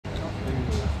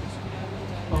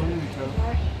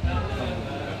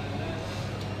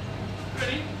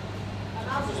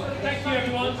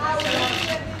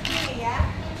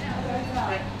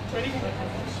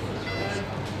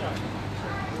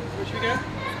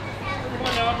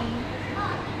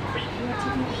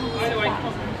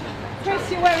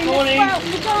you're wearing the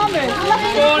pyjamas.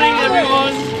 Morning,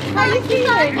 everyone. How are you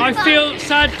feeling? I feel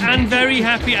sad and very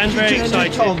happy and very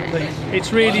excited.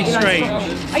 It's really strange.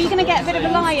 Are you going to get a bit of a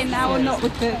lie-in now or not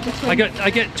with the twins? I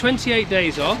get 28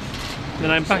 days off,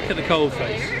 then I'm back at the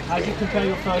coalface. How do you compare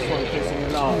your first one to your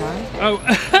last? Oh,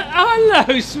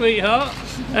 hello, sweetheart.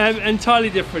 Entirely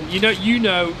different.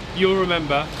 You'll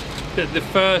remember that the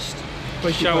first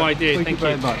show I did, thank you,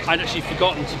 I'd actually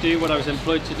forgotten to do what I was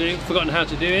employed to do, forgotten how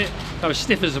to do it. I was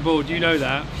stiff as a board, you know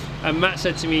that. And Matt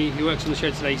said to me, who works on the show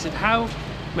today, he said, how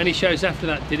many shows after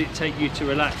that did it take you to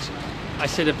relax? I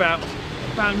said, about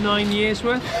 9 years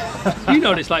worth. You know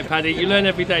what it's like, Paddy, you learn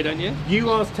every day, don't you?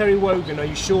 You asked Terry Wogan, are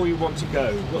you sure you want to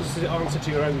go? What's the answer to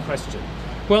your own question?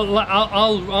 Well,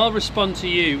 I'll respond to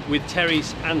you with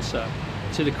Terry's answer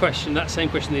to the question, that same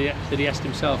question that he asked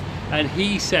himself. And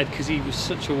he said, because he was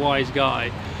such a wise guy,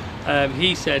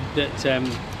 he said that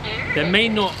there may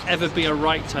not ever be a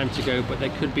right time to go, but there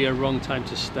could be a wrong time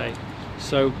to stay.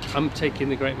 So I'm taking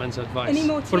the great man's advice. Any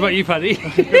more tears? What about you, Paddy?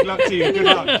 Good luck to you, good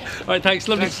luck. All right, thanks,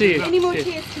 lovely to see you. Any more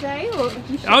tears today? Or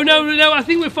Oh no, I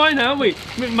think we're fine now, aren't we?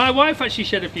 My wife actually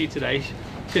shed a few today.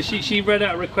 Because she read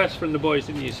out a request from the boys,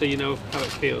 didn't you? So you know how it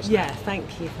feels. Yeah, thank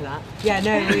you for that. Yeah,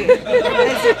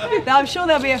 no, I'm sure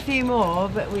there'll be a few more,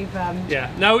 but we've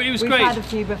yeah, no, it was great. We've had a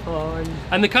few before,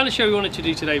 and the kind of show we wanted to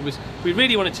do today was we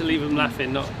really wanted to leave them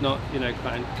laughing, not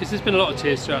crying, because there's been a lot of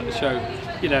tears throughout the show.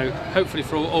 Hopefully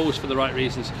always for the right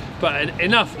reasons. But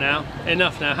enough now.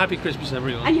 Happy Christmas,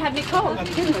 everyone. And you had Nicole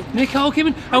Kidman. Nicole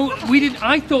Kidman. Oh,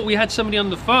 I thought we had somebody on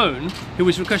the phone who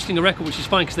was requesting a record, which is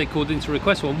fine because they called in to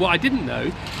request one. What I didn't know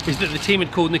is that the team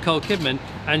had called Nicole Kidman,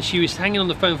 and she was hanging on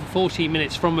the phone for 14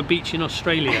 minutes from a beach in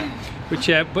Australia, which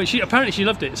but apparently she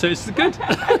loved it, so it's good.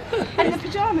 And the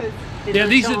pyjamas. Yeah,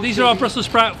 these are our Brussels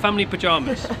sprout family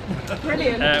pyjamas.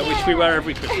 Brilliant. Which we wear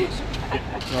every Christmas.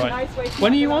 Right. Nice way to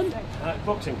When are you on?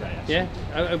 Boxing Day, actually.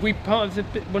 Yeah. Are we part of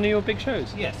one of your big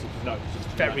shows? Yes, no, it's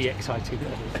Very exciting.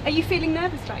 Are you feeling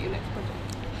nervous about your next project?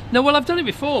 No, well, I've done it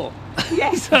before.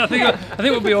 Yes. So I think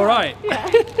we'll be all right. Yeah.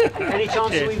 Any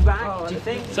chance to be back, do you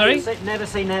think? Sorry? Never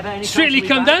say never. Any Strictly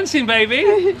chance Come Dancing,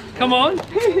 baby. Come on.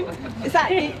 Is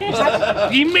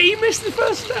that You missed the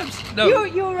first steps. No.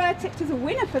 You're tipped as a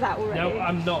winner for that already? No,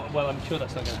 I'm not. Well, I'm sure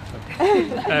that's not going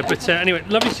to happen. But anyway,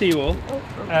 lovely to see you all.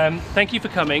 Thank you for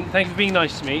coming. Thank you for being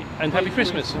nice to me. And happy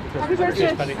Christmas. Happy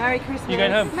Christmas. Paddy. Merry Christmas. You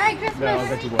going home? Merry Christmas. No, I'll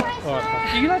go to work. All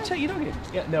right. You like to take your dog in?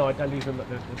 Yeah, no, I leave them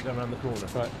around the corner.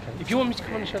 Right. Okay. If you want me to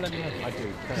come on the show, let me know. I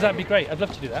do. Because that'd be great. I'd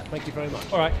love to do that. Thank you very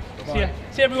much. All right. Bye. See ya.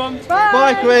 See everyone. Bye.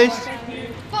 Bye, Chris.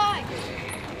 Bye.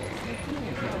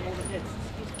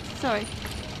 Sorry.